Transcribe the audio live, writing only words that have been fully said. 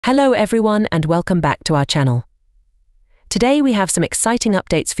Hello everyone and welcome back to our channel. Today we have some exciting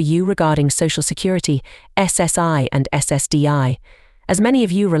updates for you regarding Social Security, SSI and SSDI. As many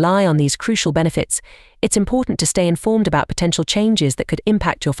of you rely on these crucial benefits, it's important to stay informed about potential changes that could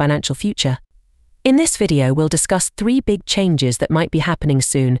impact your financial future. In this video we'll discuss 3 big changes that might be happening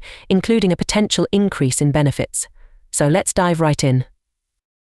soon, including a potential increase in benefits. So let's dive right in.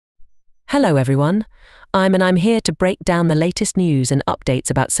 Hello everyone, I'm here to break down the latest news and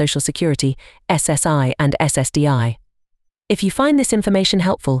updates about Social Security, SSI and SSDI. If you find this information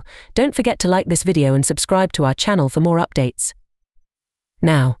helpful, don't forget to like this video and subscribe to our channel for more updates.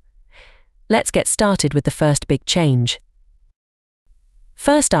 Now, let's get started with the first big change.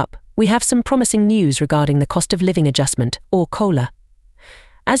 First up, we have some promising news regarding the Cost of Living Adjustment, or COLA.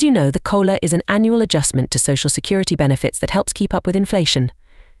 As you know, the COLA is an annual adjustment to Social Security benefits that helps keep up with inflation.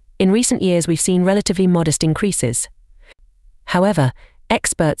 In recent years, we've seen relatively modest increases. However,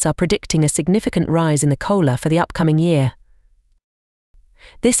 experts are predicting a significant rise in the COLA for the upcoming year.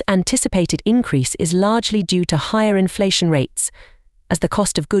 This anticipated increase is largely due to higher inflation rates. As the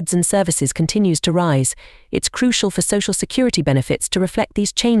cost of goods and services continues to rise, it's crucial for Social Security benefits to reflect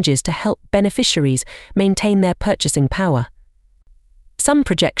these changes to help beneficiaries maintain their purchasing power. Some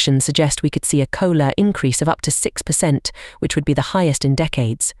projections suggest we could see a COLA increase of up to 6%, which would be the highest in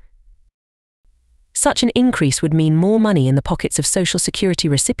decades. Such an increase would mean more money in the pockets of Social Security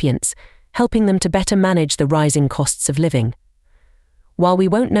recipients, helping them to better manage the rising costs of living. While we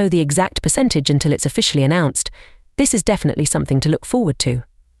won't know the exact percentage until it's officially announced, this is definitely something to look forward to.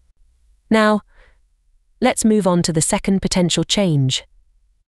 Now, let's move on to the second potential change.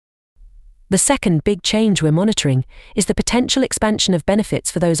 The second big change we're monitoring is the potential expansion of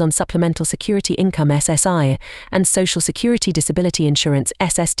benefits for those on Supplemental Security Income SSI and Social Security Disability Insurance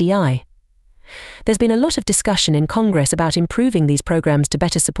SSDI. There's been a lot of discussion in Congress about improving these programs to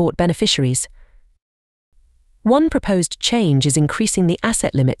better support beneficiaries. One proposed change is increasing the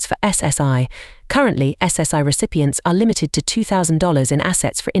asset limits for SSI. Currently, SSI recipients are limited to $2,000 in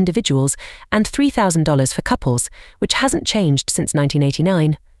assets for individuals and $3,000 for couples, which hasn't changed since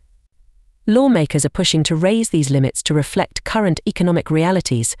 1989. Lawmakers are pushing to raise these limits to reflect current economic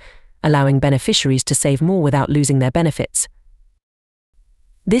realities, allowing beneficiaries to save more without losing their benefits.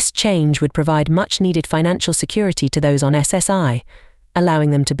 This change would provide much-needed financial security to those on SSI, allowing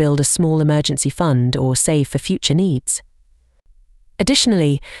them to build a small emergency fund or save for future needs.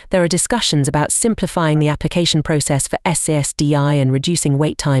 Additionally, there are discussions about simplifying the application process for SSDI and reducing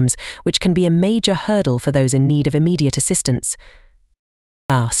wait times, which can be a major hurdle for those in need of immediate assistance.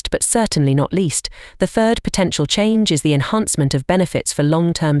 Last, but certainly not least, the third potential change is the enhancement of benefits for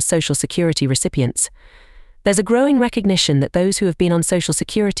long-term Social Security recipients. There's a growing recognition that those who have been on Social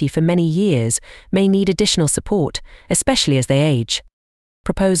Security for many years may need additional support, especially as they age.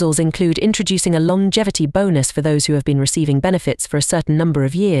 Proposals include introducing a longevity bonus for those who have been receiving benefits for a certain number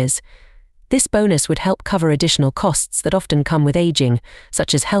of years. This bonus would help cover additional costs that often come with aging,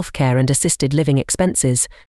 such as healthcare and assisted living expenses,